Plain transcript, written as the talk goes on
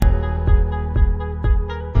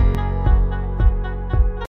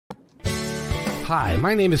Hi,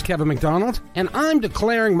 my name is Kevin McDonald, and I'm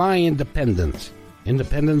declaring my independence.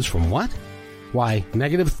 Independence from what? Why,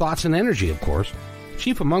 negative thoughts and energy, of course.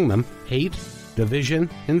 Chief among them, hate, division,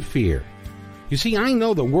 and fear. You see, I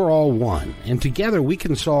know that we're all one, and together we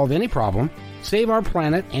can solve any problem, save our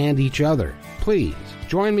planet and each other. Please,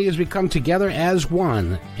 join me as we come together as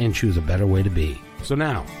one and choose a better way to be. So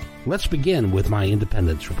now, let's begin with my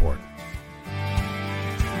Independence Report.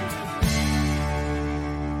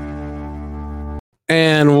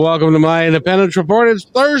 And welcome to my Independence Report. It's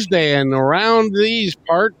Thursday, and around these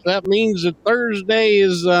parts, that means that Thursday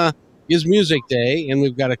is Music Day, and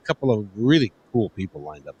we've got a couple of really cool people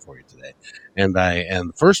lined up for you today. And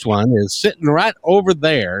the first one is sitting right over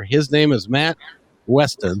there. His name is Matt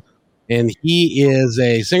Weston, and he is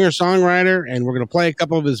a singer-songwriter, and we're going to play a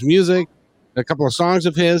couple of his music, a couple of songs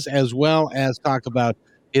of his, as well as talk about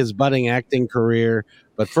his budding acting career.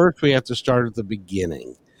 But first, we have to start at the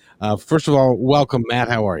beginning. First of all, welcome, Matt.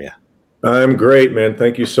 How are you? I'm great, man.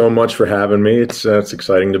 Thank you so much for having me. It's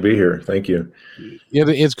exciting to be here. Thank you.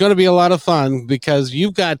 It's going to be a lot of fun because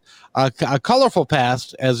you've got a colorful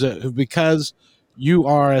past because you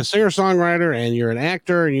are a singer-songwriter and you're an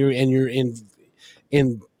actor and you're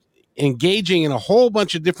engaging in a whole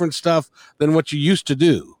bunch of different stuff than what you used to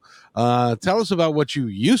do. Tell us about what you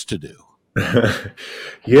used to do.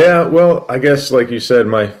 Yeah, well, I guess like you said,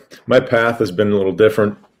 my path has been a little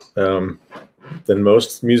different than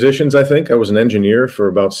most musicians. I think I was an engineer for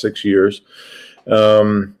about 6 years.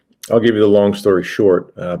 I'll give you the long story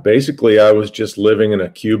short. Basically, I was just living in a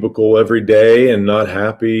cubicle every day and not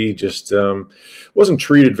happy. Just wasn't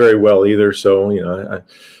treated very well either. So, I a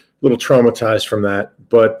little traumatized from that.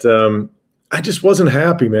 But I just wasn't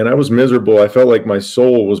happy, man. I was miserable. I felt like my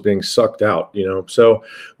soul was being sucked out, So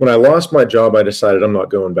when I lost my job, I decided I'm not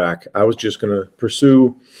going back. I was just going to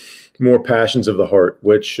pursue more passions of the heart,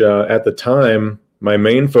 which at the time, my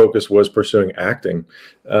main focus was pursuing acting.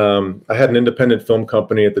 I had an independent film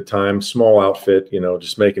company at the time, small outfit,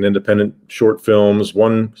 just making independent short films,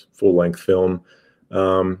 one full-length film,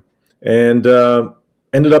 and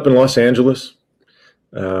ended up in Los Angeles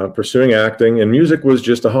pursuing acting. And music was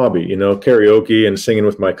just a hobby, karaoke and singing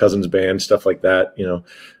with my cousin's band, stuff like that,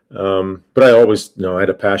 But I always, I had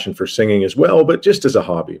a passion for singing as well, but just as a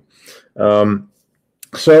hobby.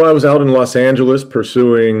 So I was out in Los Angeles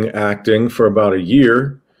pursuing acting for about a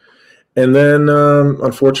year. And then,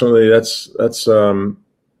 unfortunately, that's when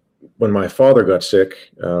my father got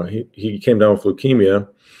sick. He came down with leukemia.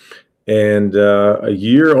 And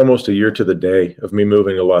almost a year to the day of me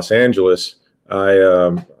moving to Los Angeles, I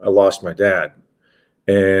lost my dad.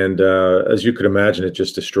 And as you could imagine, it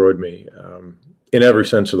just destroyed me in every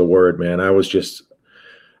sense of the word, man. I was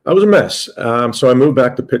a mess. So I moved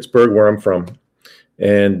back to Pittsburgh, where I'm from,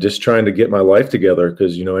 and just trying to get my life together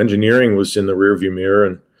because, engineering was in the rearview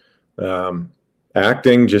mirror and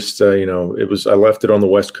acting just, I left it on the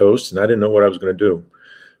West Coast and I didn't know what I was going to do.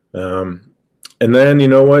 And then, you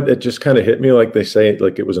know what, it just kind of hit me, like they say,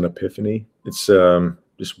 like it was an epiphany. It's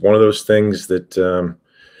just one of those things that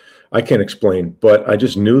I can't explain, but I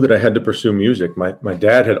just knew that I had to pursue music. My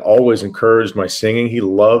dad had always encouraged my singing. He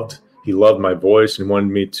loved my voice and wanted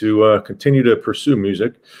me to continue to pursue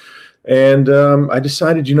music. And I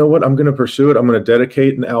decided, you know what, I'm going to pursue it. I'm going to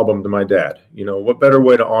dedicate an album to my dad. What better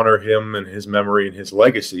way to honor him and his memory and his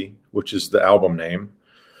legacy, which is the album name,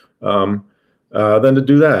 than to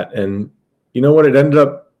do that. And you know what, it ended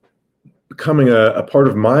up becoming a part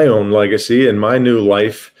of my own legacy and my new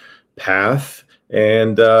life path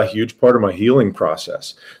and a huge part of my healing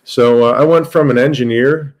process. So I went from an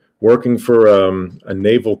engineer working for a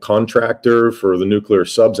naval contractor for the nuclear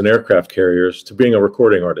subs and aircraft carriers to being a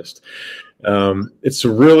recording artist. It's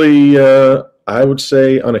really, I would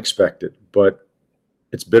say, unexpected, but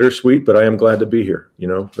it's bittersweet, but I am glad to be here,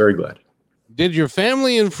 very glad. Did your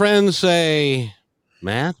family and friends say,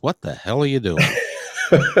 Matt, what the hell are you doing?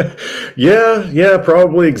 Yeah,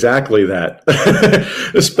 probably exactly that.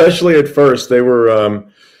 Especially at first, they were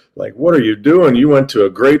like, what are you doing? You went to a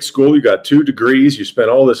great school. You got 2 degrees. You spent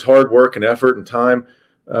all this hard work and effort and time.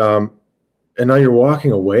 And now you're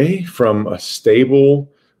walking away from a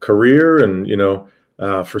stable career and,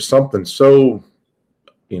 for something so,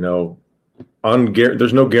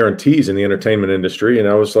 there's no guarantees in the entertainment industry. And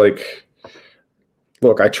I was like,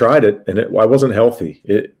 look, I tried it and I wasn't healthy.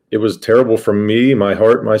 It was terrible for me, my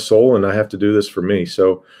heart, my soul, and I have to do this for me.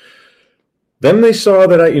 So then they saw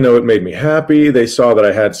that it made me happy. They saw that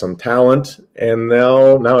I had some talent, and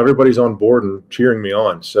now everybody's on board and cheering me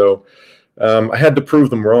on. So I had to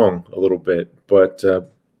prove them wrong a little bit, but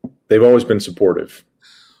they've always been supportive.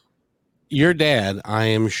 Your dad, I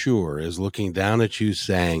am sure, is looking down at you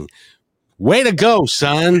saying, Way to go,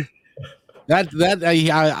 son.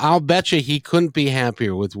 I'll bet you he couldn't be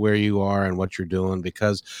happier with where you are and what you're doing,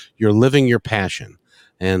 because you're living your passion,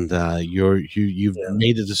 and you've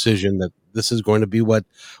made a decision that this is going to be what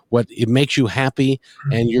it makes you happy,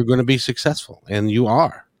 and you're going to be successful, and you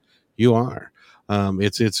are.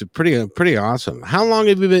 It's pretty awesome. How long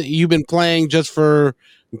have you been playing, just for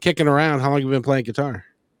kicking around? How long have you been playing guitar?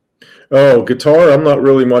 Oh, guitar. I'm not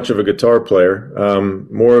really much of a guitar player.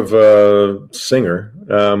 More of a singer.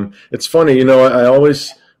 It's funny, I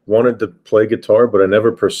always wanted to play guitar, but I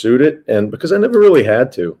never pursued it. And because I never really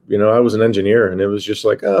had to, I was an engineer, and it was just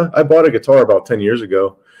like, I bought a guitar about 10 years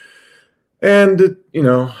ago, and,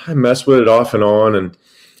 I messed with it off and on. And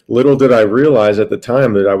little did I realize at the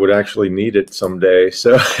time that I would actually need it someday.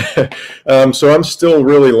 So, so I'm still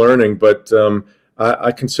really learning, but,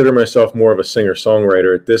 I consider myself more of a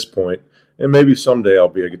singer-songwriter at this point, and maybe someday I'll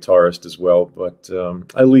be a guitarist as well. But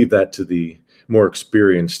I leave that to the more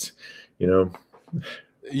experienced,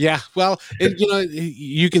 Yeah, well,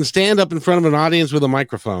 you can stand up in front of an audience with a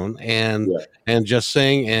microphone and just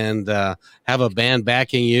sing, and have a band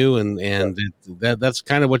backing you, and that's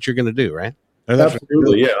kind of what you're going to do, right?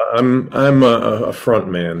 Absolutely, yeah. I'm a front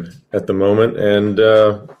man at the moment,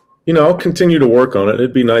 and I'll continue to work on it.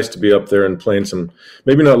 It'd be nice to be up there and playing some,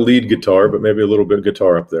 maybe not lead guitar, but maybe a little bit of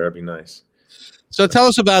guitar up there. It'd be nice. So tell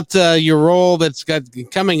us about your role that's got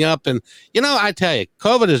coming up. And, I tell you,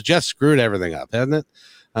 COVID has just screwed everything up, hasn't it?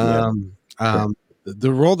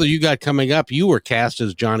 The role that you got coming up, you were cast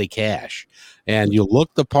as Johnny Cash, and you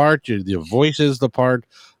look the part, your voice is the part,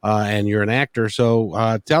 and you're an actor.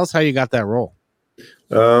 So tell us how you got that role.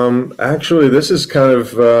 Actually, this is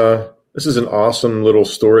this is an awesome little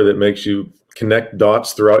story that makes you connect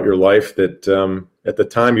dots throughout your life that at the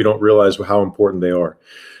time you don't realize how important they are.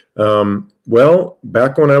 Well,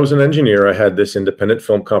 back when I was an engineer, I had this independent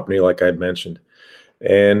film company, like I mentioned,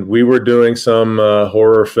 and we were doing some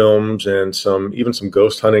horror films and even some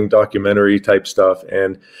ghost hunting documentary type stuff.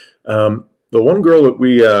 And the one girl that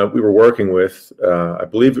we were working with, I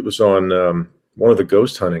believe it was on one of the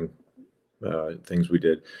ghost hunting things we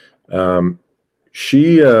did.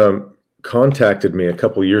 She contacted me a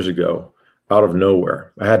couple of years ago out of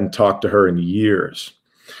nowhere. I hadn't talked to her in years.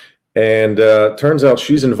 And turns out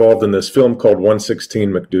she's involved in this film called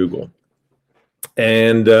 116 McDougal.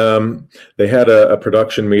 And they had a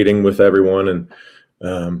production meeting with everyone,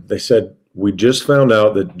 and they said, we just found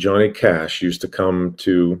out that Johnny Cash used to come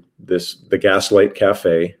to the Gaslight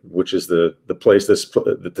Cafe, which is the place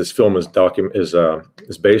that this film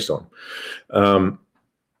is based on.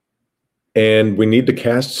 And we need to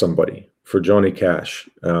cast somebody for Johnny Cash.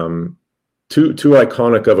 Too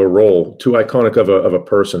iconic of a role, too iconic of a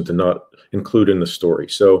person to not include in the story.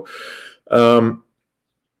 So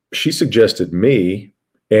she suggested me,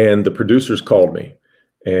 and the producers called me.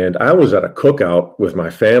 And I was at a cookout with my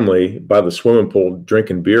family by the swimming pool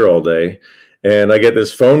drinking beer all day. And I get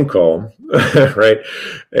this phone call, right?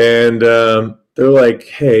 And they're like,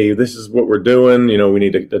 hey, this is what we're doing. We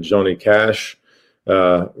need a Johnny Cash.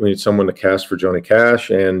 We need someone to cast for Johnny Cash,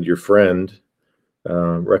 and your friend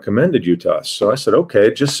recommended you to us. So I said, okay.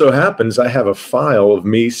 It just so happens I have a file of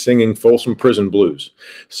me singing Folsom Prison Blues.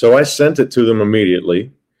 So I sent it to them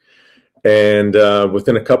immediately. And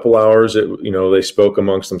within a couple hours, they spoke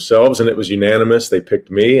amongst themselves, and it was unanimous. They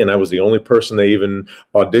picked me, and I was the only person they even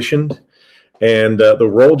auditioned. And the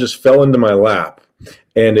role just fell into my lap.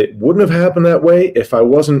 And it wouldn't have happened that way if I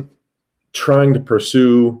wasn't trying to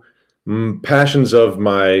pursue passions of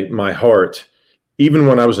my heart, even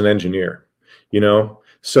when I was an engineer,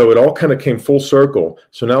 So it all kind of came full circle.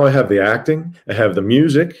 So now I have the acting, I have the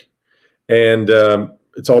music, and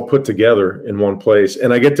it's all put together in one place.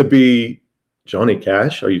 And I get to be Johnny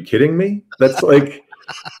Cash. Are you kidding me? That's like...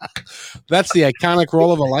 That's the iconic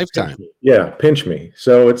role of a lifetime. Yeah, pinch me.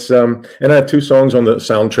 So it's and I have 2 songs on the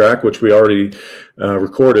soundtrack, which we already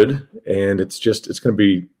recorded, and it's going to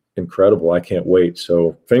be incredible. I can't wait.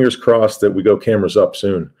 So fingers crossed that we go cameras up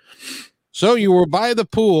soon. So you were by the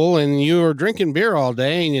pool and you were drinking beer all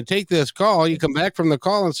day, and you take this call. You come back from the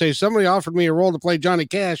call and say, somebody offered me a role to play Johnny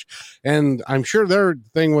Cash. And I'm sure their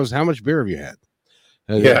thing was, how much beer have you had?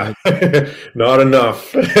 Yeah, not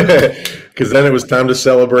enough, because then it was time to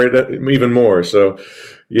celebrate it even more. So,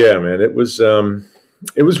 yeah, man, it was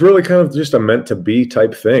really kind of just a meant to be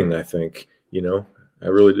type thing. I think, I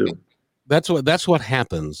really do. That's what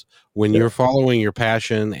happens when you're following your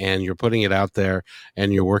passion and you're putting it out there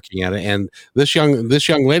and you're working at it. And this young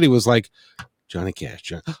lady was like, Johnny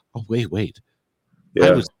Cash. Oh, wait. Yeah.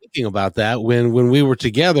 I was thinking about that when we were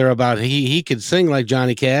together, about he could sing like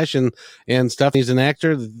Johnny Cash and stuff. He's an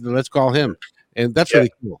actor. Let's call him. And that's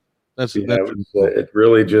really cool. Yeah, That's really cool. it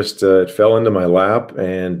really just it fell into my lap,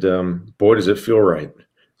 and boy, does it feel right.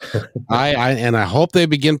 I hope they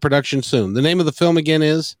begin production soon. The name of the film again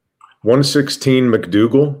is 116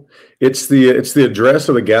 McDougal. It's the address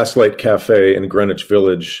of the Gaslight Cafe in Greenwich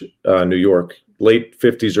Village, New York, late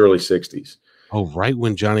 50s, early 60s. right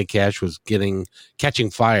when Johnny Cash was catching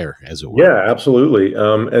fire, as it were. Yeah, absolutely.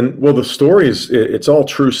 And well, the story it's all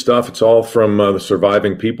true stuff. It's all from the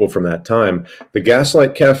surviving people from that time. The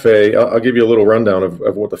Gaslight Cafe, I'll give you a little rundown of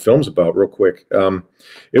what the film's about real quick.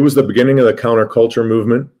 It was the beginning of the counterculture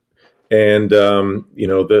movement. And,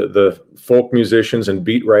 the folk musicians and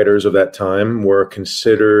beat writers of that time were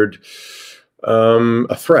considered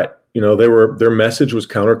a threat. Their message was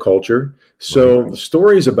counterculture. So the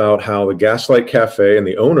stories about how the Gaslight Cafe and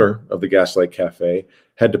the owner of the Gaslight Cafe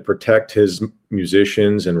had to protect his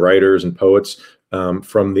musicians and writers and poets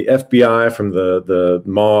from the FBI, from the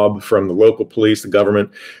mob, from the local police, the government,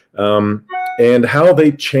 and how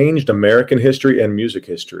they changed American history and music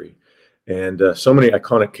history. And so many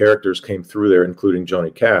iconic characters came through there, including Johnny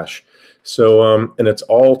Cash. So, and it's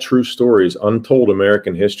all true stories, untold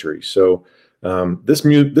American history. So, this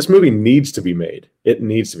movie needs to be made. It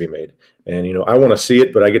needs to be made. And I want to see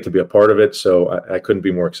it, but I get to be a part of it, so I couldn't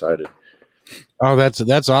be more excited. Oh,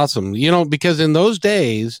 that's awesome. Because in those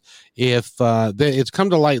days, if it's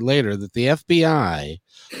come to light later that the FBI,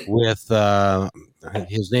 with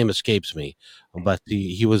his name escapes me, but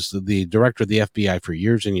he was the director of the FBI for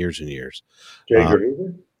years and years and years. J. Edgar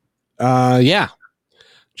Hoover? Yeah,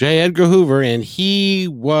 J. Edgar Hoover, and he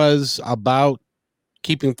was about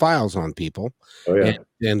keeping files on people. Oh, yeah.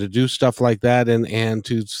 And to do stuff like that and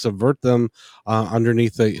to subvert them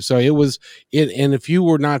underneath so it was it. And if you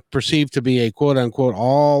were not perceived to be a quote unquote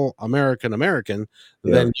all American,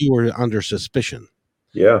 then you were under suspicion.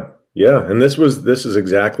 Yeah. Yeah. And this is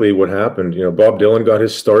exactly what happened. Bob Dylan got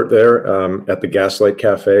his start there at the Gaslight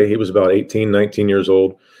Cafe. He was about 18, 19 years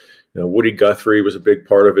old. Woody Guthrie was a big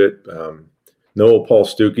part of it. Noel Paul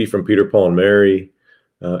Stookey from Peter, Paul and Mary.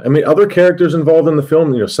 Other characters involved in the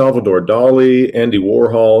film, Salvador Dali, Andy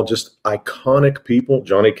Warhol, just iconic people,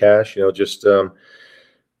 Johnny Cash,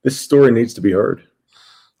 this story needs to be heard.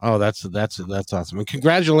 Oh, that's awesome. And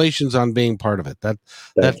congratulations on being part of it.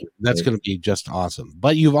 That's going to be just awesome.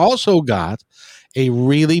 But you've also got a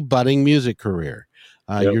really budding music career.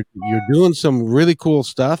 You're doing some really cool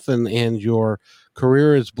stuff and your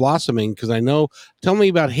career is blossoming because I know, tell me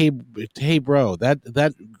about Hey Bro,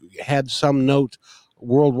 that had some note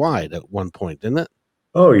worldwide at one point, didn't it?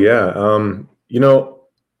 Oh yeah.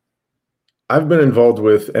 I've been involved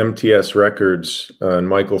with MTS Records and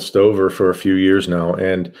Michael Stover for a few years now,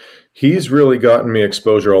 and he's really gotten me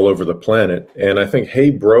exposure all over the planet. And I think Hey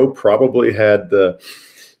Bro probably had the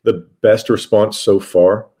best response so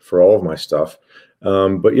far for all of my stuff.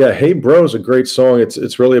 But yeah, Hey Bro is a great song.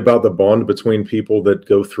 It's really about the bond between people that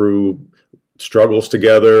go through struggles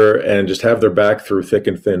together and just have their back through thick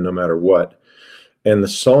and thin, no matter what. And the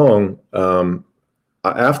song,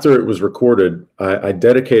 after it was recorded, I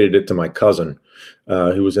dedicated it to my cousin,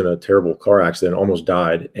 who was in a terrible car accident, almost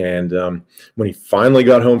died. And when he finally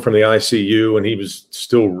got home from the ICU and he was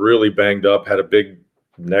still really banged up, had a big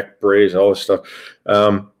neck brace and all this stuff,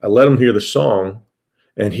 I let him hear the song,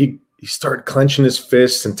 and he started clenching his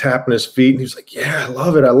fists and tapping his feet. And he was like, yeah, I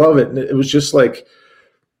love it. I love it. And it was just like,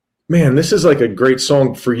 man, this is like a great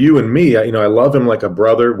song for you and me. I love him like a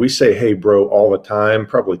brother. We say, hey, bro, all the time,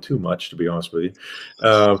 probably too much, to be honest with you.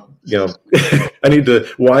 I need to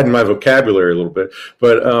widen my vocabulary a little bit.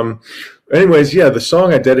 But anyways, yeah, the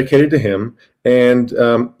song I dedicated to him. And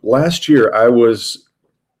last year I was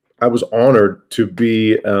honored to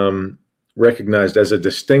be recognized as a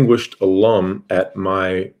distinguished alum at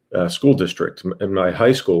my school district, in my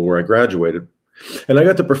high school where I graduated. And I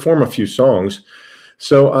got to perform a few songs.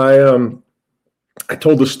 So I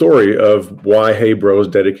told the story of why Hey Bro is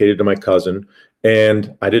dedicated to my cousin,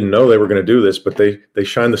 and I didn't know they were going to do this, but they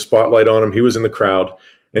shined the spotlight on him. He was in the crowd,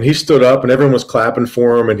 and he stood up, and everyone was clapping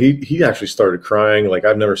for him, and he actually started crying like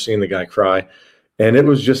I've never seen the guy cry, and it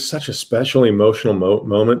was just such a special, emotional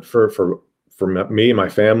moment for me and my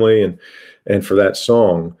family, and for that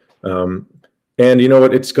song. And you know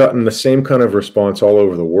what? It's gotten the same kind of response all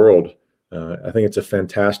over the world. I think it's a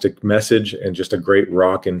fantastic message and just a great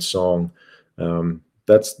rockin' song.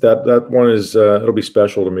 That one is it'll be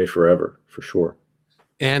special to me forever, for sure.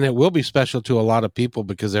 And it will be special to a lot of people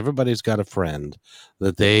because everybody's got a friend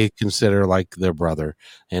that they consider like their brother,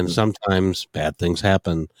 and sometimes bad things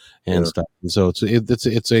happen and stuff. And so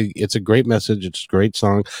it's a great message. It's a great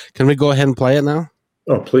song. Can we go ahead and play it now?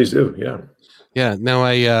 Oh, please do. Yeah. Yeah. Now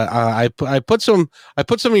I put some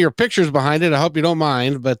of your pictures behind it. I hope you don't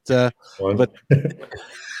mind, but Fun.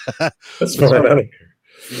 That's but fine.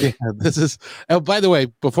 so, yeah, this is. Oh, by the way,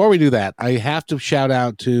 before we do that, I have to shout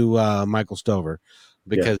out to Michael Stover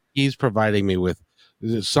because he's providing me with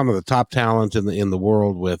some of the top talent in the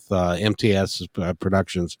world with MTS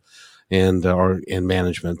Productions and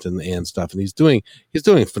management and stuff, and he's doing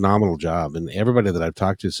a phenomenal job. And everybody that I've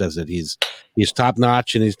talked to says that he's top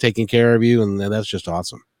notch and he's taking care of you, and that's just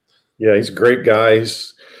awesome. Yeah, he's a great guy.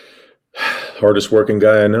 He's hardest working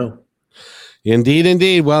guy I know.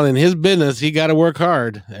 Indeed. Well, in his business, he got to work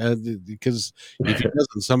hard because if he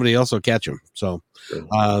doesn't, somebody else will catch him. So,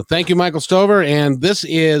 thank you, Michael Stover. And this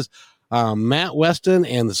is Matt Weston,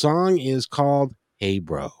 and the song is called "Hey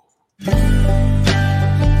Bro."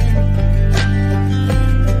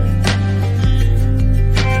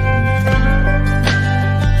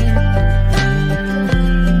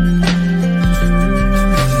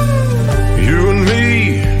 You and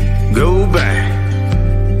me go back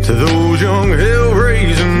to those young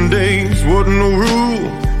hell-raising days. Wasn't no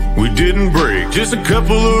rule we didn't break, just a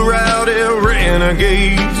couple of rowdy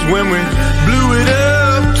renegades. When we blew it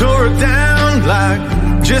up, tore it down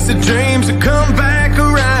like Jesse James to come back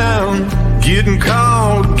around. Getting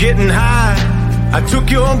caught, getting high, I took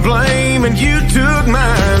your blame and you took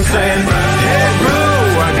mine. Saying, hey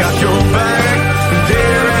bro, I got your back.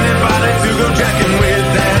 Dare anybody to go jacking with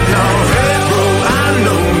that? No, hey bro, I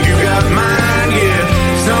know you got mine, yeah.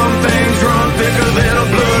 Some things run thicker than a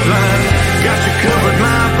bloodline. Got you covered,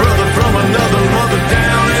 my brother, from another mother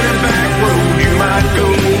down any back road. You might go,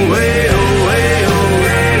 hey oh, hey oh,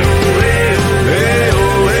 hey oh, hey oh, hey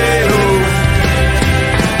oh, hey oh.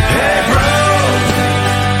 Hey bro,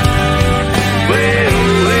 hey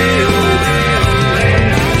oh, hey oh, hey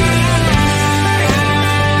oh.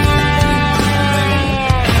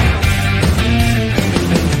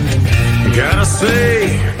 Gotta say,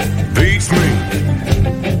 beats me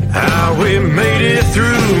how we made it through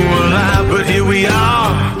alive, but here we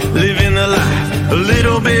are, living the life a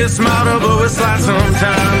little bit smarter, but we're slight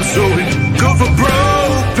sometimes. So we go for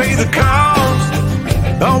broke, pay the cost.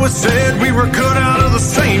 Always said we were cut out of the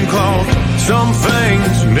same cloth. Some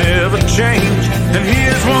things never change, and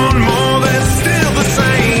here's one more that's still the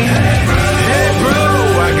same. Hey bro,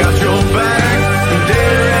 I got your back.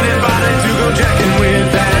 Dare anybody to go jacking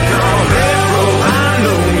with that? No, hey bro, I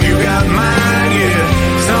know you got mine, yeah.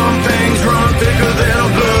 Some things run thicker than a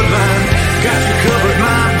bloodline. Got you covered,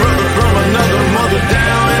 my brother, from another mother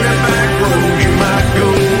down in a back road. You might go,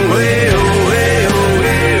 hey oh, hey oh,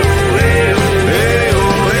 hey oh, hey oh, hey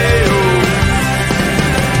oh, hey oh.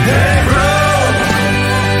 Hey bro.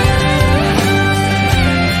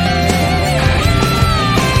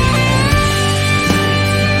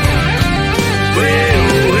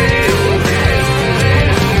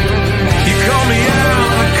 You call me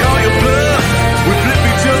out, I call you bluff. We flip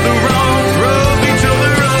each other off, rub each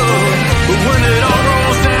other up. But when it all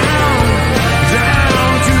rolls down,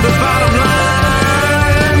 down to the bottom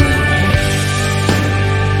line.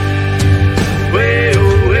 Way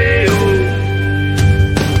oh, way oh.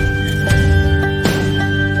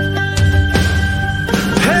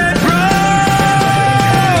 Hey bro,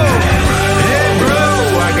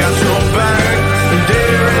 I got your back.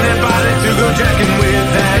 Dare anybody to go jacking with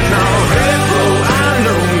that? No, hey bro, I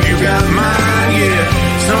know you got mine, yeah.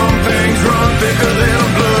 Some things run thicker than a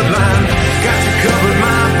bloodline. Got you covered,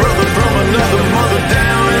 my brother, from another mother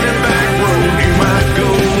down in a back road. You might go,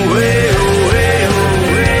 hey oh, hey oh,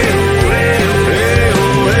 hey oh, hey oh, hey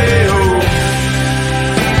oh, hey oh.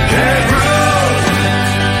 Hey bro,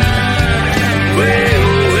 hey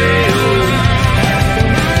oh, hey oh.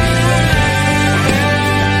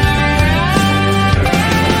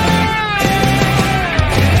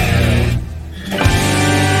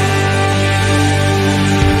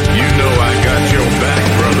 You know I got your back,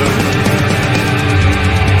 brother.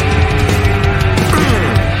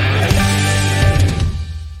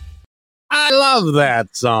 I love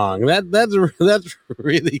that song. That's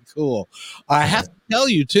really cool. I have to tell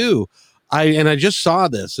you too. I just saw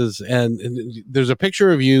this and there's a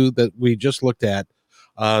picture of you that we just looked at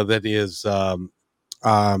that is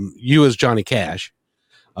you as Johnny Cash.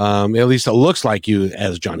 At least it looks like you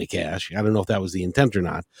as Johnny Cash. I don't know if that was the intent or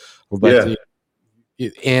not, but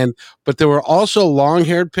but there were also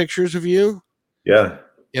long-haired pictures of you. Yeah.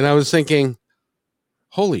 And I was thinking,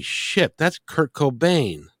 holy shit, that's Kurt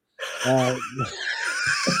Cobain.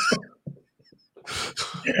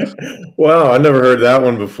 Wow, I never heard that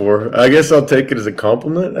one before. I guess I'll take it as a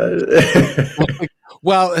compliment.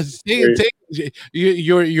 Well,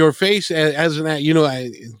 your face as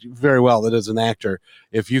an very well that as an actor,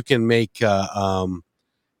 if you can make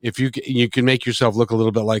if you can make yourself look a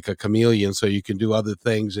little bit like a chameleon, so you can do other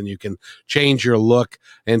things and you can change your look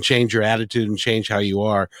and change your attitude and change how you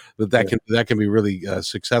are, that can be really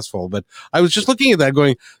successful. But I was just looking at that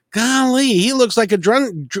going, golly, he looks like a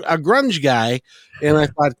grunge guy. And I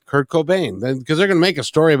thought Kurt Cobain, because they're going to make a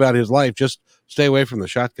story about his life. Just stay away from the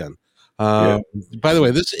shotgun. By the way,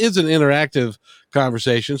 this is an interactive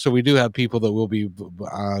conversation, so we do have people that will be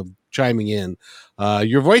chiming in.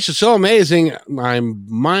 Your voice is so amazing. I'm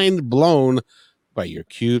mind blown by your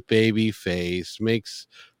cute baby face. Makes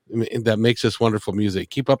this wonderful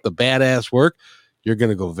music. Keep up the badass work. You're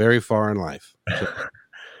going to go very far in life. So.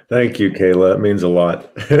 Thank you, Kayla. It means a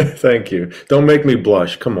lot. Thank you. Don't make me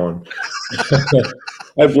blush. Come on.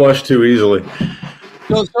 I blush too easily.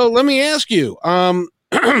 So let me ask you,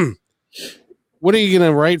 what are you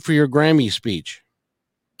going to write for your Grammy speech?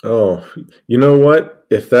 Oh, you know what?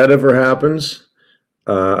 If that ever happens,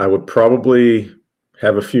 I would probably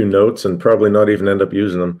have a few notes and probably not even end up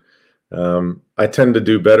using them. I tend to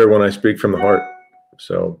do better when I speak from the heart.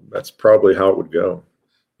 So that's probably how it would go.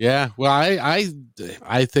 Yeah. Well,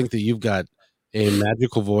 I think that you've got a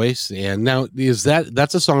magical voice. And now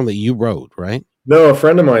that's a song that you wrote, right? No, a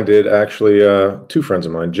friend of mine did actually, two friends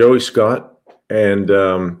of mine, Joey Scott and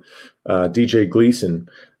DJ Gleason.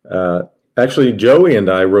 Actually, Joey and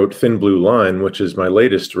I wrote Thin Blue Line, which is my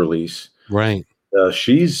latest release. Right.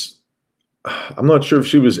 I'm not sure if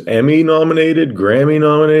she was Emmy nominated, Grammy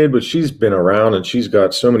nominated, but she's been around and she's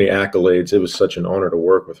got so many accolades. It was such an honor to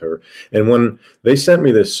work with her. And when they sent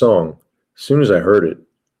me this song, as soon as I heard it,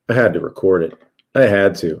 I had to record it. I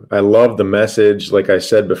had to. I love the message. Like I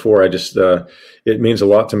said before, it means a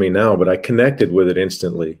lot to me now, but I connected with it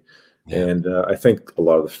instantly. And I think a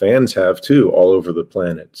lot of the fans have too, all over the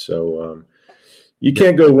planet. So you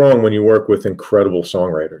can't go wrong when you work with incredible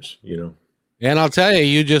songwriters, you know. And I'll tell you,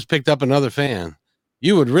 you just picked up another fan.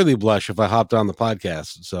 You would really blush if I hopped on the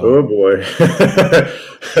podcast. So, oh boy.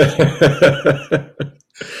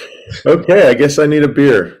 Okay, I guess I need a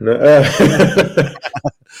beer.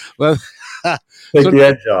 Well, take the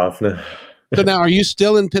edge off. So now, are you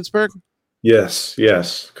still in Pittsburgh? Yes.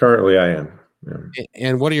 Currently, I am. Yeah.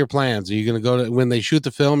 And what are your plans? Are you going to go to when they shoot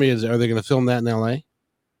the film? Are they going to film that in LA?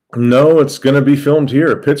 No, it's going to be filmed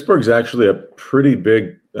here. Pittsburgh's actually a pretty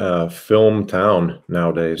big film town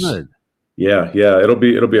nowadays. Good. Yeah. It'll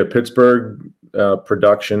be a Pittsburgh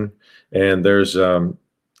production, and there's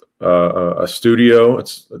a studio.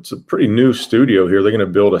 It's a pretty new studio here. They're going to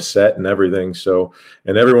build a set and everything. So,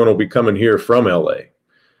 and everyone will be coming here from LA.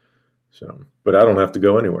 So, but I don't have to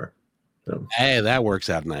go anywhere. So. Hey, that works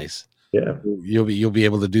out nice. Yeah, you'll be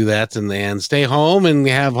able to do that and stay home and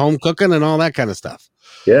have home cooking and all that kind of stuff.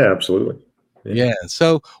 Yeah, absolutely. Yeah.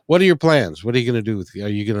 So, what are your plans? What are you going to do? Are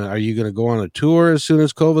you going to go on a tour as soon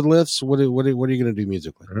as COVID lifts? What are you going to do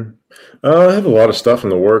musically? Mm-hmm. I have a lot of stuff in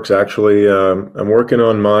the works. Actually, I'm working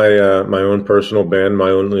on my own personal band, my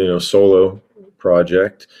own solo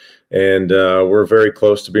project, and we're very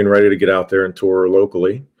close to being ready to get out there and tour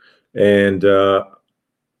locally. And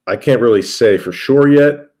I can't really say for sure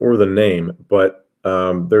yet or the name, but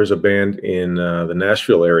there's a band in the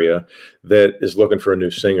Nashville area that is looking for a new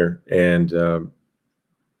singer, and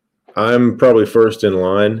I'm probably first in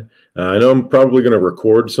line. I know I'm probably going to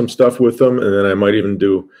record some stuff with them, and then I might even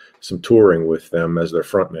do some touring with them as their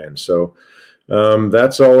frontman. So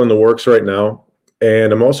that's all in the works right now.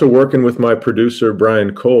 And I'm also working with my producer,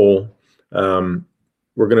 Brian Cole. We're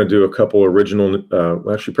going to do a couple original,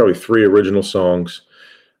 actually probably 3 original songs,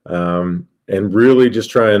 and really just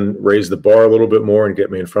try and raise the bar a little bit more and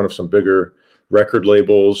get me in front of some bigger record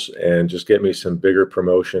labels and just get me some bigger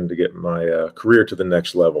promotion to get my career to the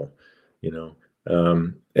next level,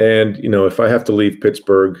 and if I have to leave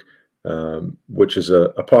Pittsburgh, which is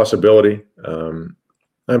a possibility,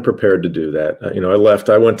 I'm prepared to do that.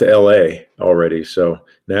 I went to LA already, so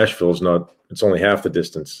Nashville's it's only half the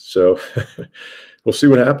distance. So we'll see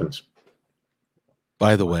what happens.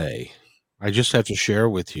 By the way, I just have to share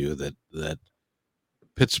with you that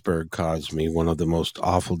Pittsburgh caused me one of the most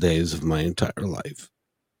awful days of my entire life.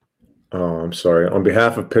 Oh, I'm sorry. On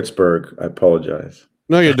behalf of Pittsburgh, I apologize.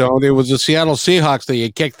 No, you don't. It was the Seattle Seahawks that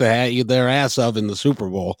you kicked their ass of in the Super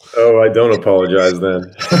Bowl. Oh, I don't apologize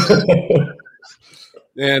then.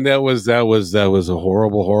 And that was a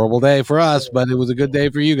horrible, horrible day for us, but it was a good day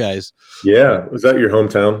for you guys. Yeah. Was that your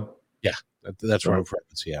hometown? Yeah, that's where I'm from,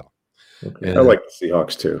 in Seattle. Okay. I like the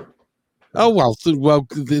Seahawks too. Oh well,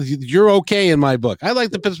 you're okay in my book. I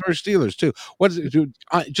like the Pittsburgh Steelers too.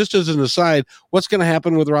 Just as an aside, what's going to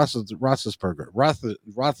happen with Roethlisberger?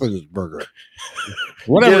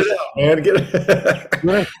 Whatever, Get it out, man. Get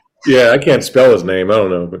it. Yeah, I can't spell his name. I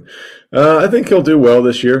don't know, but I think he'll do well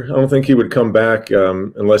this year. I don't think he would come back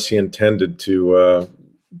unless he intended to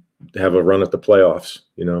have a run at the playoffs.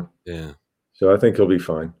 Yeah. So I think he'll be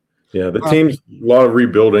fine. Yeah, the team's a lot of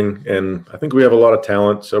rebuilding, and I think we have a lot of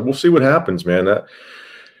talent. So we'll see what happens, man. I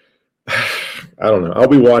don't know. I'll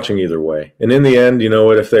be watching either way. And in the end, you know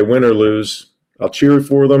what? If they win or lose, I'll cheer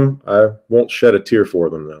for them. I won't shed a tear for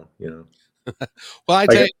them, though. Well, I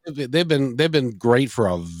tell you, they've been great for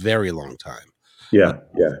a very long time. Yeah.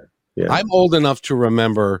 I'm old enough to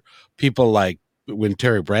remember people like when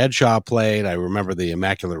Terry Bradshaw played. I remember the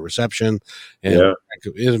Immaculate Reception, and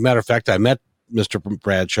as a matter of fact, I met Mr.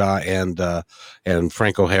 Bradshaw and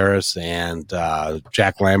Franco Harris and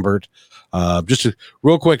Jack Lambert. Just a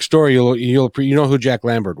real quick story. You know who Jack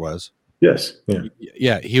Lambert was? Yes.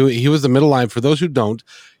 Yeah. He was the middle line. For those who don't,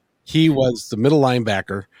 he was the middle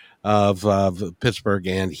linebacker of Pittsburgh,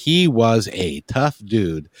 and he was a tough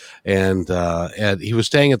dude. And he was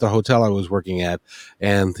staying at the hotel I was working at,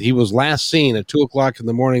 and he was last seen at 2:00 in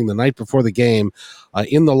the morning the night before the game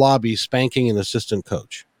in the lobby spanking an assistant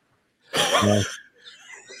coach. Are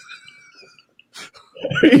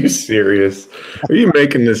you serious? Are you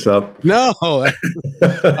making this up? No,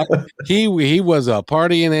 he was a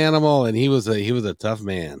partying animal, and he was a tough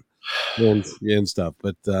man and stuff.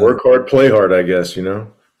 But work hard, play hard, I guess.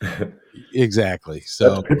 Exactly.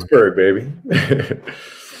 So that's Pittsburgh, baby.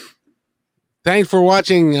 Thanks for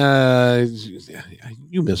watching.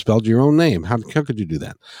 You misspelled your own name. How could you do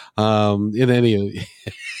that?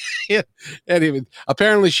 Anyway,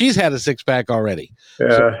 apparently she's had a 6-pack already.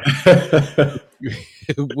 Yeah.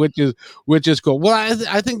 So, which is cool. Well,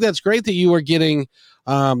 I think that's great that you are getting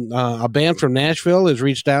a band from Nashville has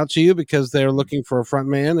reached out to you because they're looking for a front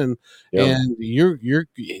man, and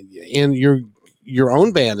your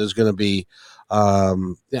own band is going to be.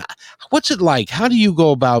 What's it like? How do you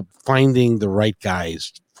go about finding the right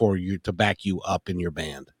guys for you to back you up in your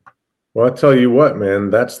band? Well, I'll tell you what, man,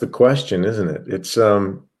 that's the question, isn't it? It's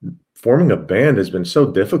forming a band has been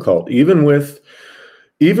so difficult, even with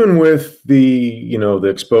the, the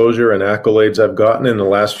exposure and accolades I've gotten in the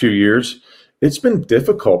last few years. It's been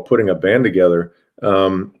difficult putting a band together.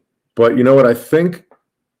 But you know what? I think,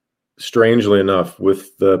 strangely enough,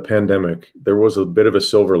 with the pandemic, there was a bit of a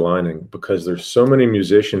silver lining because there's so many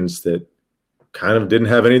musicians that kind of didn't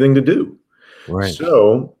have anything to do. Right.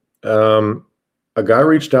 So a guy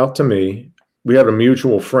reached out to me. We had a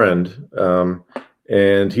mutual friend,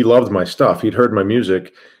 and he loved my stuff. He'd heard my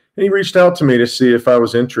music, and he reached out to me to see if I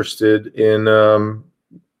was interested in,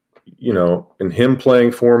 in him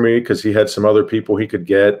playing for me because he had some other people he could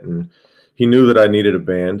get, and he knew that I needed a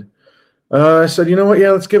band. I said, you know what?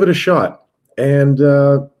 Yeah, let's give it a shot. And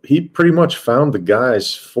he pretty much found the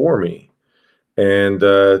guys for me. And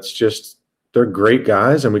it's just, they're great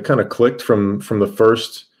guys. And we kind of clicked from the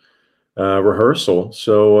first rehearsal.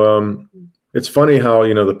 So it's funny how,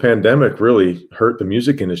 the pandemic really hurt the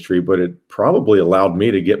music industry, but it probably allowed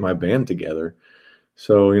me to get my band together.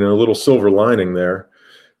 So, a little silver lining there.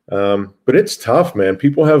 But it's tough, man.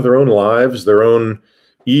 People have their own lives, their own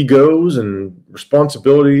egos and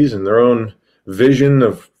responsibilities and their own vision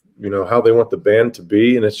of how they want the band to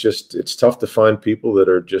be, and it's tough to find people that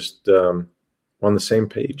are just on the same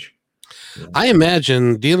page. I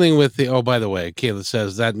imagine dealing with by the way, Kayla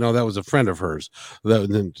says that was a friend of hers,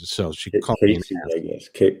 so she called Casey, I guess.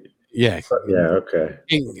 Yeah Okay,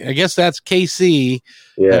 I guess that's KC.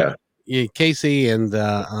 Casey and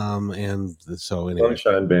so anyway.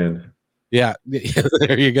 Sunshine Band. Yeah,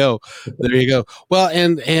 there you go. Well,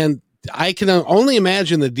 and I can only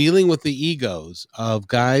imagine the dealing with the egos of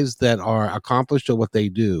guys that are accomplished at what they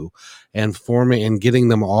do, and forming and getting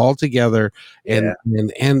them all together,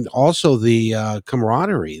 and also the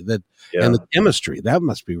camaraderie and the chemistry. That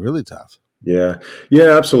must be really tough. Yeah,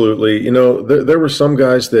 absolutely. There were some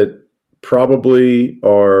guys that probably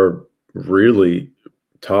are really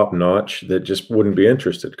top notch that just wouldn't be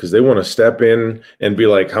interested because they want to step in and be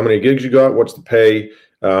like, how many gigs you got? What's the pay?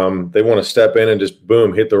 They want to step in and just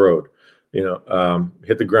boom, hit the road,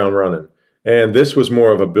 hit the ground running. And this was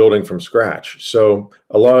more of a building from scratch. So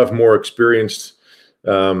a lot of more experienced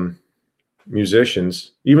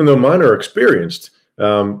musicians, even though mine are experienced, a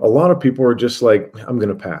lot of people are just like, I'm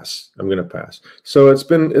going to pass. So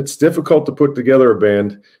it's difficult to put together a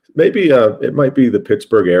band. Maybe it might be the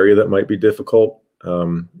Pittsburgh area that might be difficult.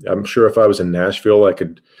 I'm sure if I was in Nashville, I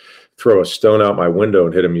could throw a stone out my window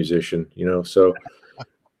and hit a musician, so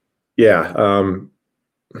yeah,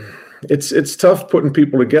 it's tough putting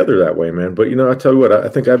people together that way, man. But I tell you what, I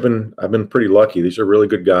think I've been pretty lucky. These are really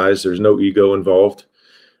good guys. There's no ego involved,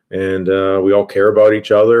 and we all care about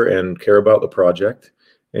each other and care about the project.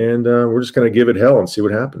 And we're just going to give it hell and see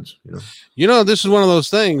what happens. This is one of those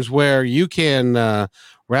things where you can,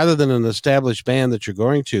 rather than an established band that you're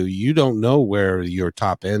going to, you don't know where your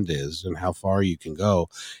top end is and how far you can go.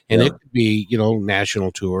 And it could be,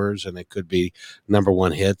 national tours, and it could be number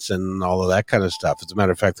one hits and all of that kind of stuff. As a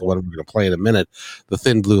matter of fact, the one we're going to play in a minute, The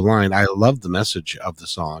Thin Blue Line, I love the message of the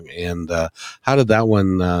song. And how did that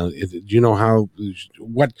one, do you know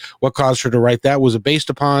what caused her to write that? Was it based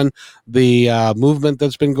upon the movement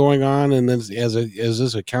that's been going on? And then is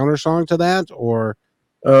this a counter song to that, or?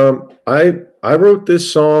 I wrote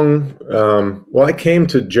this song. Well, I came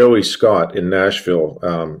to Joey Scott in Nashville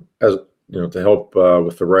as to help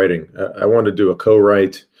with the writing. I wanted to do a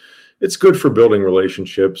co-write. It's good for building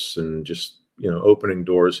relationships and just opening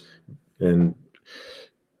doors and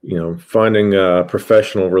finding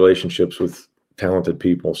professional relationships with talented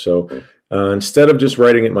people. So instead of just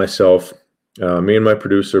writing it myself, me and my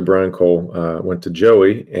producer Brian Cole went to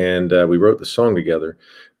Joey and we wrote the song together.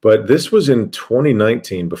 But this was in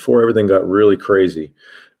 2019, before everything got really crazy.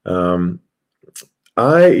 I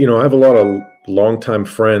have a lot of longtime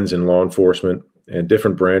friends in law enforcement and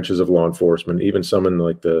different branches of law enforcement, even some in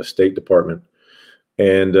like the State Department.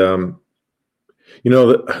 And,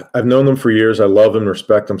 I've known them for years. I love them,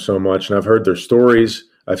 respect them so much. And I've heard their stories.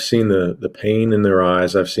 I've seen the pain in their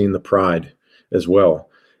eyes. I've seen the pride as well.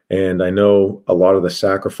 And I know a lot of the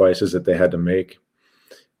sacrifices that they had to make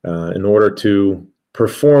in order to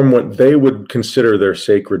perform what they would consider their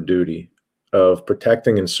sacred duty of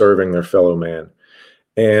protecting and serving their fellow man.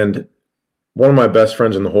 And one of my best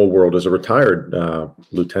friends in the whole world is a retired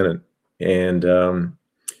lieutenant. And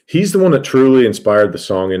he's the one that truly inspired the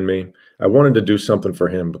song in me. I wanted to do something for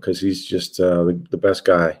him because he's just the best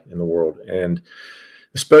guy in the world. And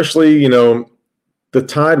especially, the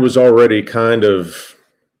tide was already kind of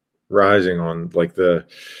rising on like the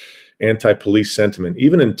anti-police sentiment,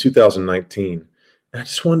 even in 2019. I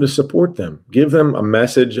just wanted to support them, give them a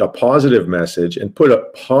message, a positive message, and put a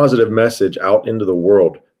positive message out into the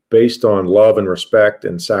world based on love and respect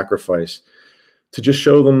and sacrifice to just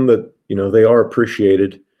show them that, they are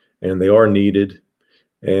appreciated and they are needed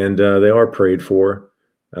and they are prayed for.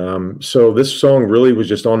 So this song really was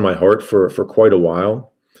just on my heart for quite a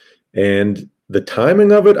while. And the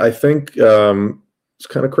timing of it, I think, it's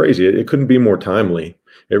kind of crazy. It couldn't be more timely.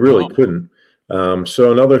 It really couldn't.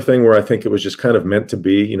 So another thing where I think it was just kind of meant to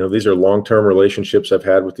be, these are long-term relationships I've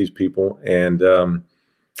had with these people, and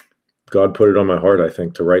God put it on my heart, I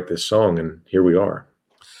think, to write this song, and here we are.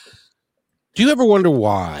 Do you ever wonder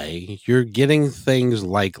why you're getting things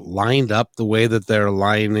like lined up the way that they're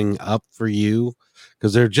lining up for you?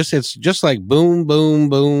 Because it's just like boom, boom,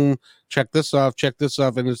 boom, check this off,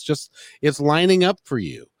 and it's lining up for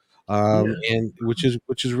you. And which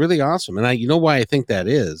is really awesome. And why I think that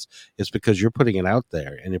is because you're putting it out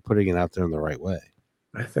there and you're putting it out there in the right way.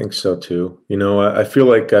 I think so too. I feel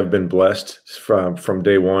like I've been blessed from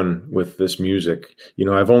day one with this music.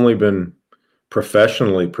 I've only been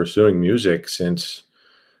professionally pursuing music since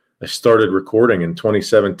I started recording in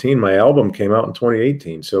 2017. My album came out in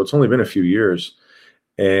 2018. So it's only been a few years.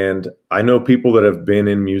 And I know people that have been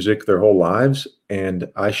in music their whole lives, and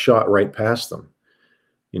I shot right past them.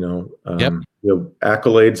 The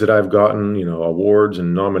accolades that I've gotten, awards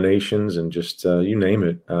and nominations and just you name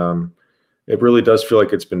it. It really does feel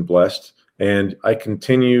like it's been blessed. And I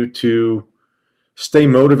continue to stay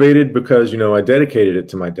motivated because, I dedicated it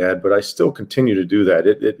to my dad, but I still continue to do that.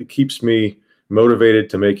 It keeps me motivated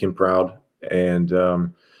to make him proud and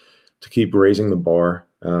to keep raising the bar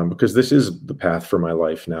because this is the path for my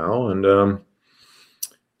life now. And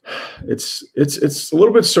it's a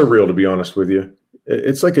little bit surreal, to be honest with you.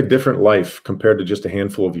 It's like a different life compared to just a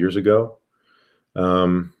handful of years ago.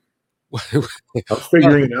 I'm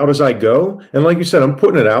figuring it out as I go. And like you said, I'm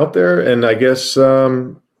putting it out there, and I guess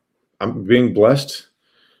I'm being blessed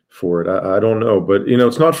for it. I don't know, but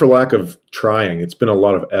it's not for lack of trying. It's been a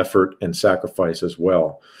lot of effort and sacrifice as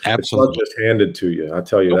well. Absolutely. It's not just handed to you. I'll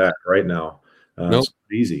tell you that right now. It's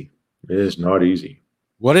not easy. It is not easy.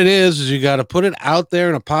 What it is you got to put it out there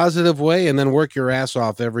in a positive way and then work your ass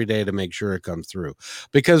off every day to make sure it comes through.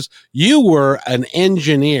 Because you were an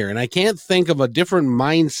engineer, and I can't think of a different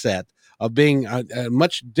mindset of being a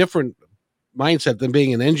much different mindset than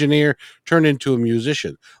being an engineer turned into a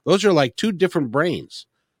musician. Those are like two different brains.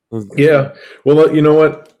 Yeah. Well, you know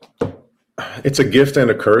what? It's a gift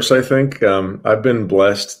and a curse, I think. I've been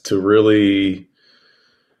blessed to really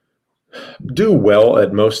do well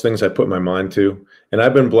at most things I put my mind to. And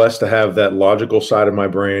I've been blessed to have that logical side of my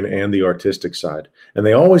brain and the artistic side. And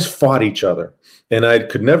they always fought each other. And I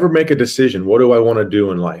could never make a decision. What do I want to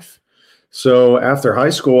do in life? So after high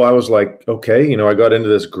school, I was like, okay, I got into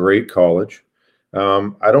this great college.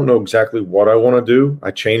 I don't know exactly what I want to do.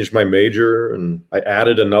 I changed my major and I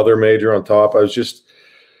added another major on top. I was just,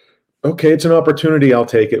 okay, it's an opportunity. I'll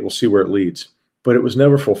take it. We'll see where it leads. But it was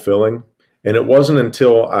never fulfilling. And it wasn't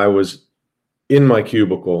until I was in my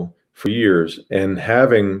cubicle for years and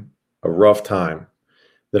having a rough time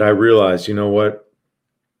that I realized, you know what?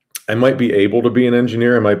 I might be able to be an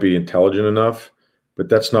engineer. I might be intelligent enough, but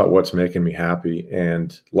that's not what's making me happy.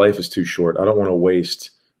 And life is too short. I don't want to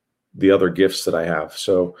waste the other gifts that I have.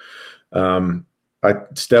 So I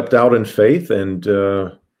stepped out in faith and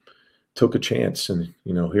took a chance. And,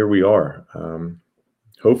 here we are.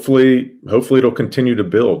 Hopefully it'll continue to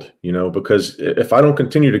build, because if I don't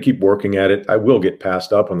continue to keep working at it, I will get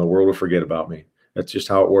passed up and the world will forget about me. That's just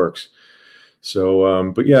how it works.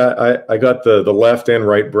 So, but yeah, I got the left and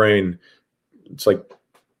right brain. It's like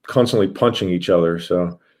constantly punching each other.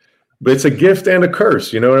 So, but it's a gift and a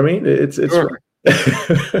curse. You know what I mean? It's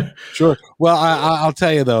Sure. Sure. Well, I'll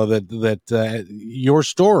tell you though that your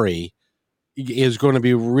story is going to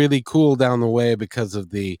be really cool down the way because of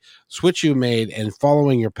the switch you made and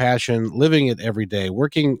following your passion, living it every day,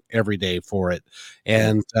 working every day for it,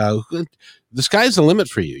 and the sky's the limit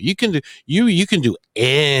for you. You can do you can do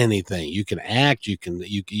anything. You can act. You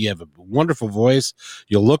have a wonderful voice.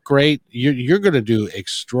 You'll look great. You're going to do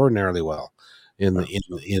extraordinarily well in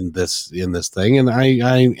this thing. And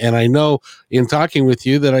I know in talking with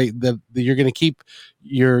you that you're going to keep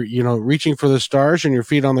your reaching for the stars and your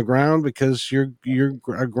feet on the ground because you're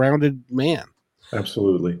a grounded man.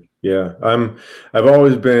 Absolutely. Yeah. I've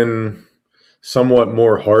always been somewhat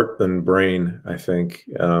more heart than brain, I think.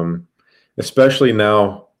 Especially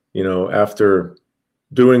now, after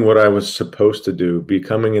doing what I was supposed to do,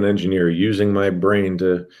 becoming an engineer, using my brain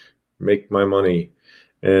to make my money.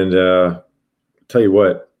 And tell you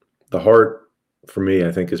what, the heart for me,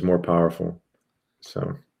 I think, is more powerful.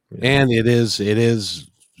 So, and it is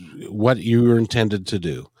what you were intended to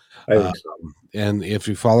do. I think so. And if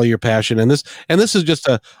you follow your passion, and this is just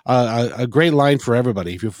a great line for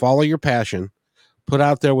everybody. If you follow your passion, put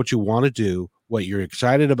out there what you want to do, what you're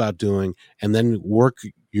excited about doing, and then work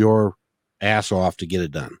your ass off to get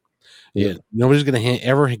it done. Yeah, nobody's going to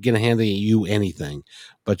ever get a hand you anything,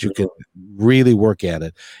 but you can really work at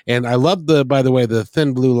it. And I love by the way, the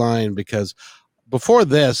thin blue line, because before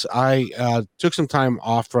this, I took some time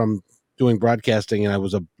off from doing broadcasting, and I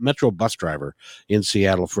was a Metro bus driver in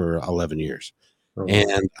Seattle for 11 years.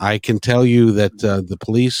 And I can tell you that the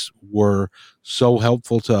police were so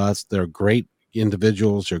helpful to us. They're great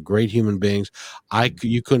individuals. They're great human beings.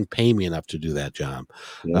 You couldn't pay me enough to do that job.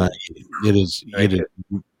 Yeah. It is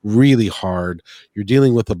really hard. You're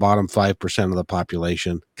dealing with the bottom 5% of the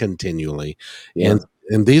population continually. Yeah.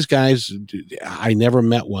 And these guys, I never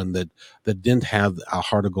met one that didn't have a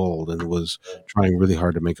heart of gold and was trying really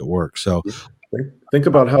hard to make it work. So think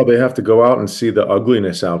about how they have to go out and see the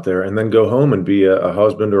ugliness out there and then go home and be a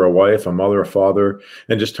husband or a wife, a mother, a father,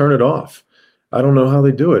 and just turn it off. I don't know how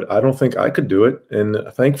they do it. I don't think I could do it. And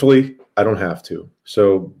thankfully, I don't have to.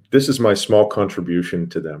 So this is my small contribution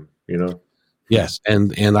to them, Yes.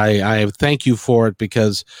 And I thank you for it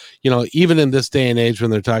because, even in this day and age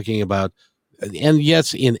when they're talking about, and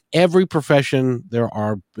yes, in every profession, there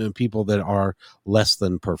are people that are less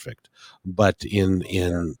than perfect, but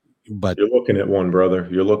but you're looking at one, brother.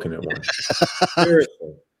 You're looking at one.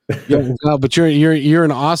 Seriously. Yeah, no, but you're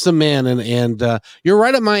an awesome man, and you're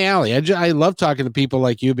right up my alley. I love talking to people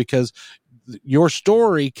like you because your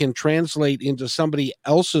story can translate into somebody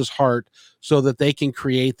else's heart so that they can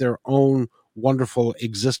create their own wonderful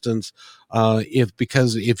existence.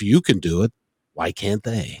 Because if you can do it, why can't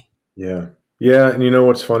they? Yeah. And you know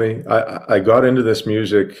what's funny? I got into this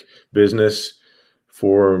music business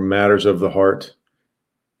for matters of the heart,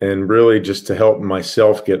 and really just to help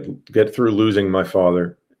myself get through losing my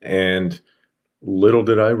father. And little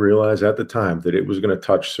did I realize at the time that it was going to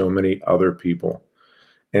touch so many other people.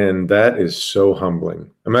 And that is so humbling.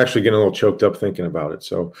 I'm actually getting a little choked up thinking about it.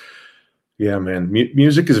 So yeah, man,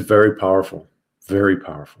 music is very powerful, very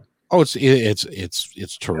powerful. Oh,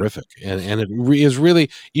 it's terrific. And it is really,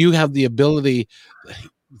 you have the ability,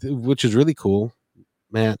 which is really cool,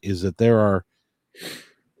 Matt, is that there are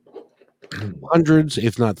hundreds,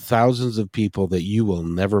 if not thousands of people that you will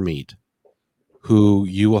never meet who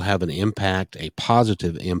you will have an impact, a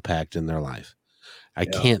positive impact in their life. I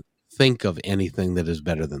can't think of anything that is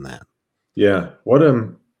better than that. Yeah.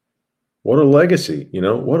 what a legacy,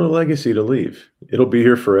 what a legacy to leave. It'll be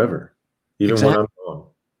here forever, even when I'm gone.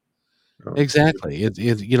 Exactly.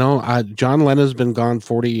 John Lennon's been gone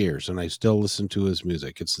 40 years, and I still listen to his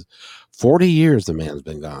music. It's 40 years the man's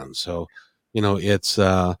been gone. So, it's,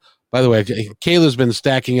 by the way, Kayla's been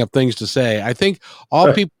stacking up things to say. I think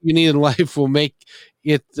all people you need in life will make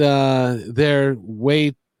it their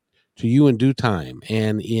way to you in due time.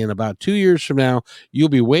 And in about 2 years from now, you'll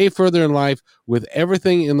be way further in life with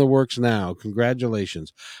everything in the works now.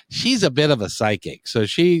 Congratulations. She's a bit of a psychic. So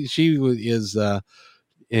she is,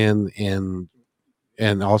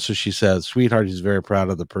 and also she says, sweetheart, he's very proud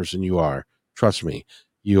of the person you are. Trust me,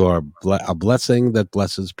 you are a blessing that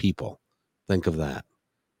blesses people. Think of that.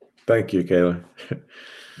 Thank you, Kayla.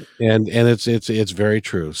 And it's very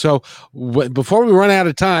true. So before we run out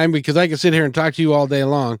of time, because I can sit here and talk to you all day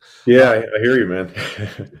long. Yeah, I hear you, man.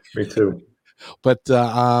 Me too. But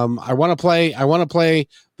I want to play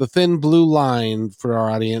The Thin Blue Line for our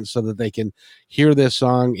audience so that they can hear this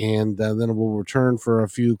song, and then we'll return for a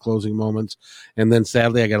few closing moments. And then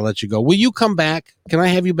sadly, I got to let you go. Will you come back? Can I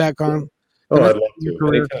have you back on? Oh, I'd love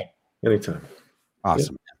to. Anytime.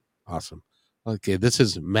 Awesome. Yeah. Awesome. Okay, this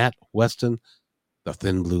is Matt Weston, The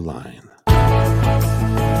Thin Blue Line.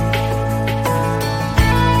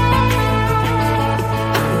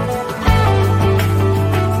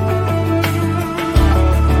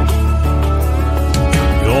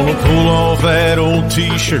 Gonna pull off that old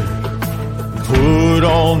t-shirt, put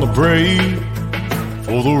on the braid,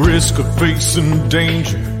 for the risk of facing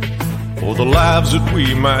danger, for the lives that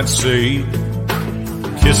we might save.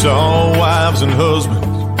 Kiss our wives and husbands,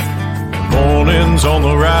 mornings on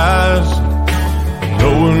the rise,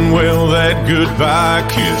 knowing well that goodbye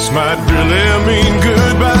kiss might really mean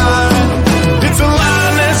goodbye. It's a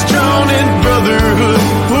line that's drawn in brotherhood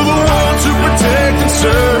for the ones who protect and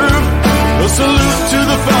serve. A salute to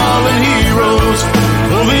the fallen heroes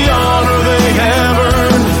for the honor they have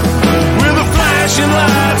earned. We're the flashing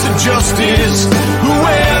lights of justice who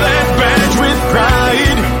wear that badge with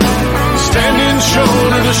pride, standing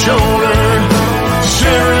shoulder to shoulder,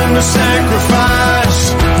 sharing the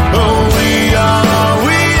sacrifice. Oh, we are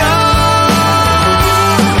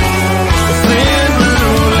the thin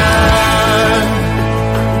blue line.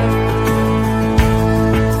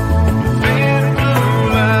 Thin blue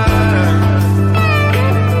line.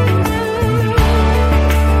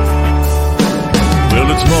 Well,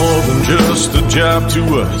 it's more than just a job to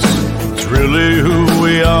us. It's really who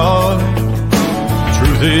we are.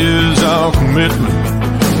 Truth is our commitment.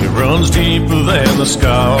 It runs deeper than the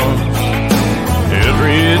scars.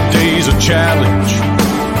 Every day's a challenge,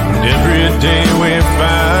 and every day we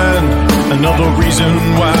find another reason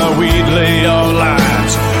why we'd lay our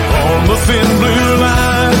lives on the thin blue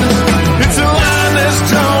line. It's a line that's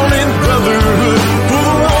drawn in brotherhood for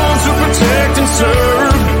the ones who protect and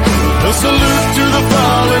serve. A salute to the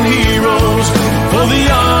fallen heroes for the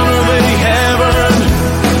honor they have earned.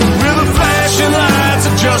 We're the flashing lights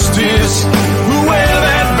of justice who wear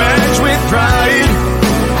that badge with pride,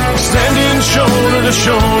 standing shoulder to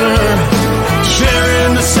shoulder,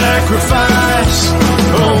 sharing the sacrifice.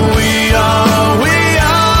 Oh, we are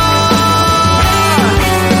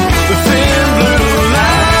the thin blue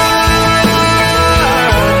line.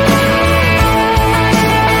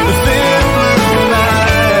 The thin blue line.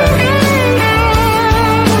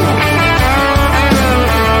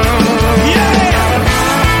 Yeah!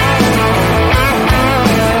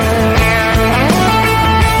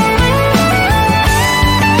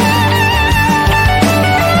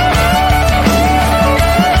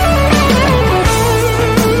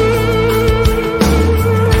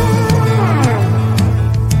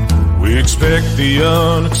 Expect the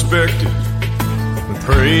unexpected and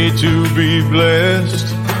pray to be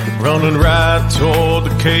blessed, running right toward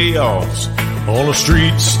the chaos on a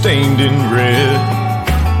street stained in red,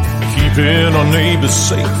 keeping our neighbors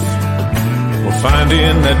safe, we're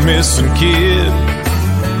finding that missing kid.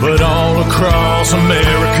 But all across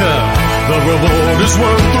America, the reward is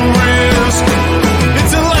worth the risk.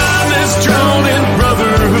 It's a line that's drawn in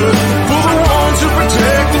brotherhood for the ones who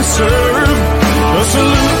protect and serve. A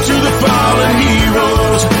salute to the fallen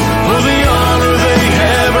heroes for the honor they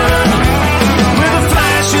have earned. We're the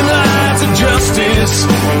flashing lights of justice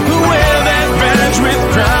who wear that badge with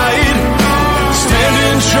pride,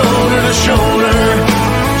 standing shoulder to shoulder,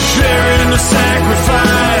 sharing the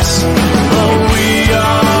sacrifice. Oh, we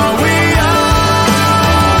are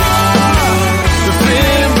the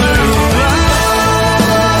thin blue line.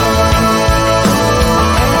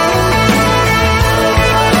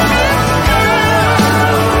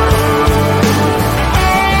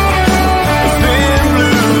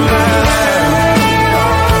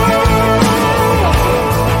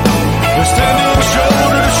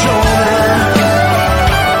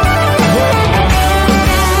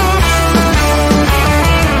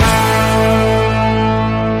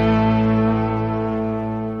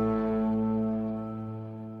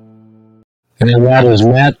 And that is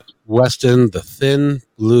Matt Weston, The Thin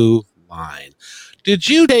Blue Line. Did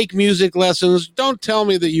you take music lessons? Don't tell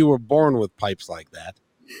me that you were born with pipes like that.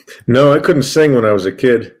 No, I couldn't sing when I was a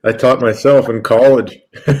kid. I taught myself in college.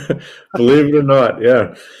 Believe it or not,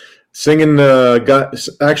 yeah. Singing,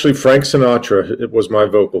 actually Frank Sinatra. It was my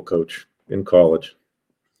vocal coach in college.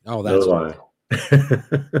 Oh, that's no lie.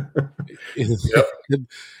 Yep.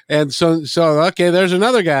 And so okay, there's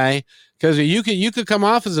another guy, because you could come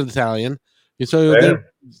off as an Italian. So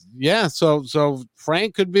so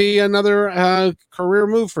Frank could be another career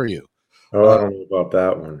move for you. Oh, I don't know about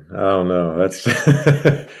that one. I don't know. That's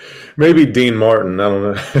maybe Dean Martin. I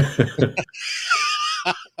don't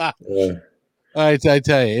know. Yeah. I tell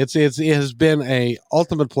you, it has been a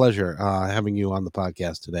ultimate pleasure having you on the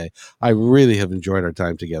podcast today. I really have enjoyed our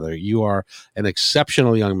time together. You are an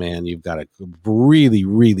exceptional young man. You've got a really,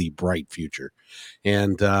 really bright future,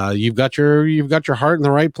 and you've got your heart in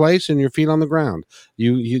the right place and your feet on the ground.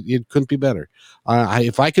 It couldn't be better.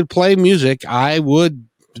 If I could play music, I would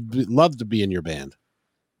love to be in your band.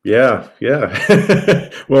 Yeah.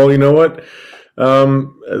 Well, you know what?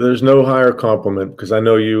 There's no higher compliment, because I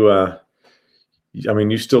know you. I mean,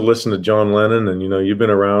 you still listen to John Lennon, and you've been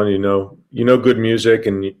around. You know good music,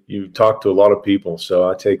 and you talk to a lot of people. So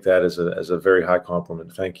I take that as a very high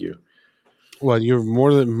compliment. Thank you. Well, you're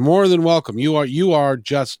more than welcome. You are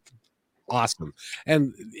just awesome.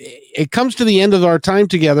 And it comes to the end of our time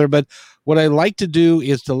together, but what I like to do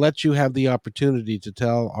is to let you have the opportunity to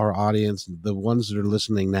tell our audience, the ones that are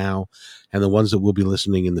listening now and the ones that will be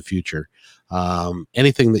listening in the future,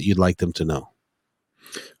 anything that you'd like them to know.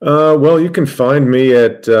 Well, you can find me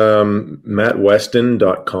at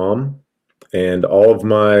mattweston.com, and all of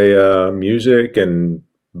my music and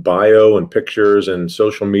bio and pictures and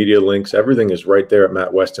social media links, everything is right there at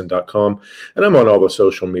mattweston.com. And I'm on all the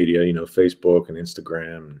social media, Facebook and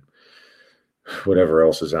Instagram and whatever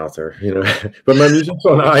else is out there, but my music's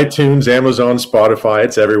on iTunes, Amazon, Spotify.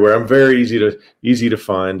 It's everywhere. I'm very easy to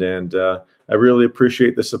find. And I really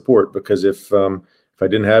appreciate the support, because if I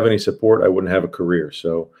didn't have any support, I wouldn't have a career.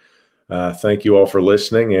 So thank you all for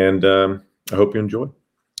listening, and I hope you enjoy.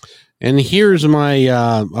 And here's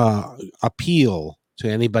my appeal to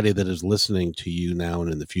anybody that is listening to you now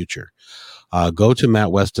and in the future. Go to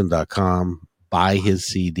mattweston.com, buy his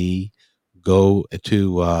CD, go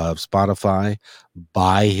to Spotify,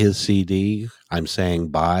 buy his CD. I'm saying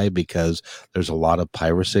buy because there's a lot of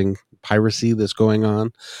piracy that's going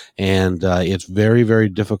on, and it's very, very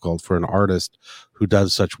difficult for an artist who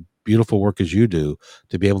does such beautiful work as you do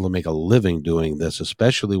to be able to make a living doing this,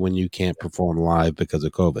 especially when you can't perform live because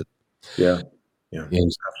of COVID. Yeah,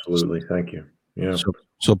 absolutely. Thank you. Yeah.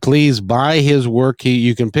 So please buy his work.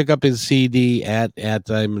 You can pick up his CD at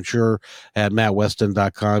I'm sure at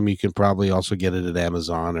mattweston.com. You can probably also get it at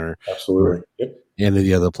Amazon or absolutely any of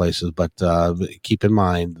the other places. But keep in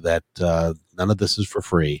mind that none of this is for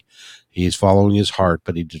free. He's following his heart,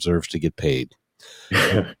 but he deserves to get paid.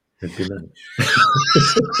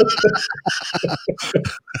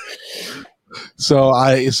 So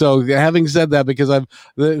having said that, because a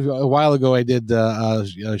while ago I did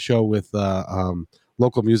a show with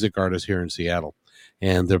local music artists here in Seattle,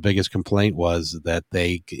 and their biggest complaint was that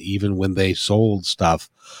they, even when they sold stuff,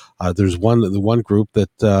 there's one group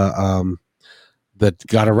that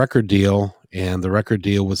got a record deal, and the record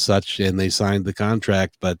deal was such, and they signed the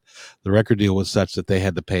contract, but the record deal was such that they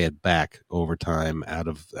had to pay it back over time out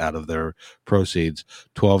of their proceeds.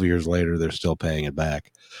 12 years later, they're still paying it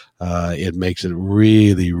back. It makes it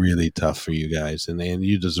really, really tough for you guys, and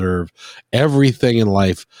you deserve everything in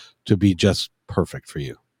life to be just perfect for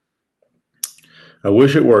you. I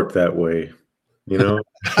wish it worked that way, I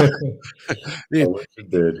wish it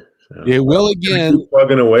did. So, it will again. Keep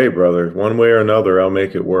plugging away, brother. One way or another, I'll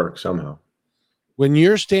make it work somehow. When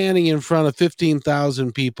you're standing in front of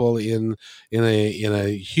 15,000 people in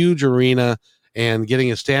a huge arena and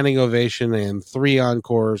getting a standing ovation and 3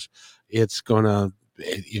 encores, it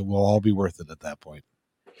will all be worth it at that point.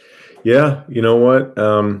 Yeah, you know what?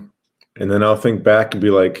 And then I'll think back and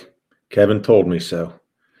be like, Kevin told me so.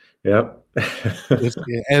 Yep. It's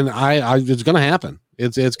going to happen.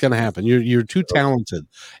 It's going to happen. You're too talented,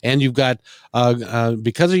 and you've got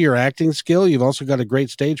because of your acting skill, you've also got a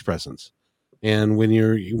great stage presence. And when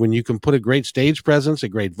you can put a great stage presence, a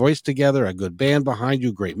great voice together, a good band behind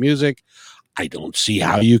you, great music, I don't see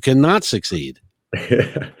how you cannot succeed.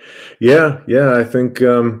 Yeah. I think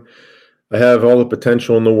I have all the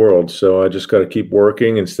potential in the world, so I just got to keep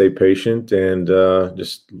working and stay patient, and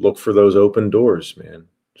just look for those open doors, man.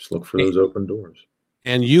 Just look for those open doors.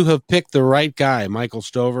 And you have picked the right guy. Michael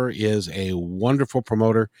Stover is a wonderful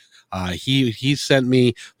promoter. He sent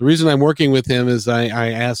me, the reason I'm working with him is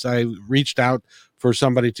I reached out for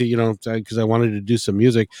somebody to, because I wanted to do some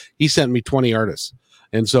music. He sent me 20 artists.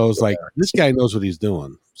 And so it's like, this guy knows what he's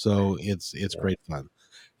doing. So it's great fun.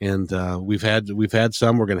 And we've had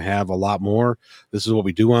some. We're going to have a lot more. This is what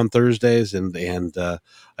we do on Thursdays. And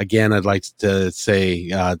again, I'd like to say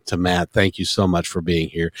to Matt, thank you so much for being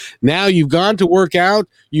here. Now you've gone to work out.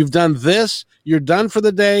 You've done this. You're done for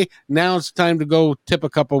the day. Now it's time to go tip a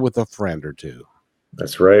couple with a friend or two.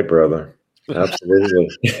 That's right, brother. Absolutely.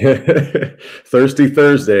 Thirsty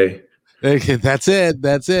Thursday. That's it.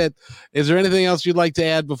 That's it. Is there anything else you'd like to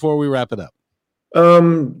add before we wrap it up?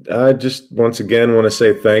 I just once again want to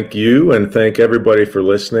say thank you and thank everybody for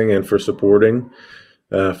listening and for supporting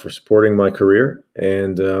my career.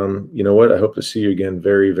 And you know what? I hope to see you again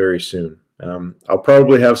very, very soon. I'll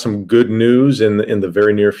probably have some good news in the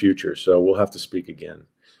very near future, so we'll have to speak again.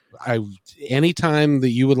 Anytime that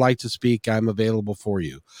you would like to speak, I'm available for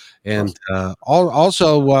you. And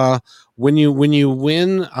also, when you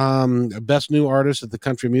win Best New Artist at the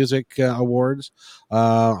Country Music Awards,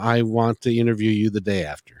 I want to interview you the day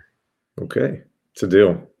after. Okay, it's a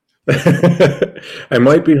deal. I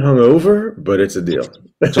might be hungover, but it's a deal.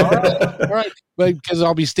 It's all right. But because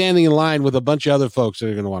I'll be standing in line with a bunch of other folks that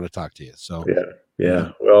are going to want to talk to you. So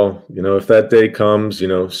yeah. Well, if that day comes,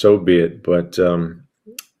 so be it. But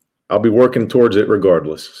I'll be working towards it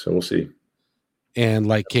regardless. So we'll see. And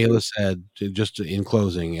like Kayla said, just in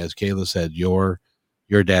closing, as Kayla said, your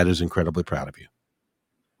dad is incredibly proud of you.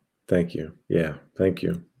 Thank you. Yeah, thank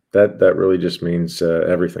you. That really just means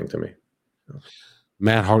everything to me.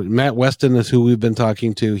 Matt Weston is who we've been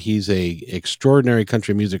talking to. He's a extraordinary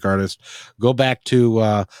country music artist. Go back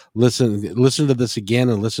to listen to this again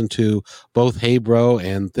and listen to both Hey Bro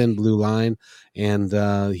and Thin Blue Line. And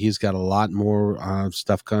he's got a lot more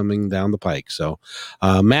stuff coming down the pike. So,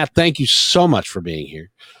 Matt, thank you so much for being here.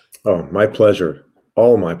 Oh, my pleasure.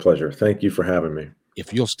 All my pleasure. Thank you for having me.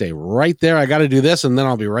 If you'll stay right there, I got to do this, and then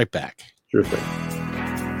I'll be right back. Sure thing.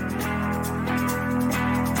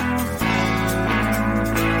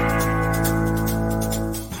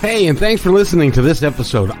 Hey, and thanks for listening to this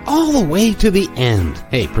episode all the way to the end.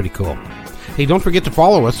 Hey, pretty cool. Hey, don't forget to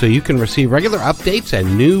follow us so you can receive regular updates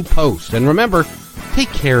and new posts. And remember, take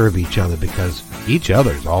care of each other because each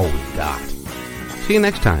other's all we've got. See you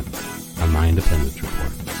next time on My Independence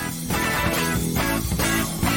Report.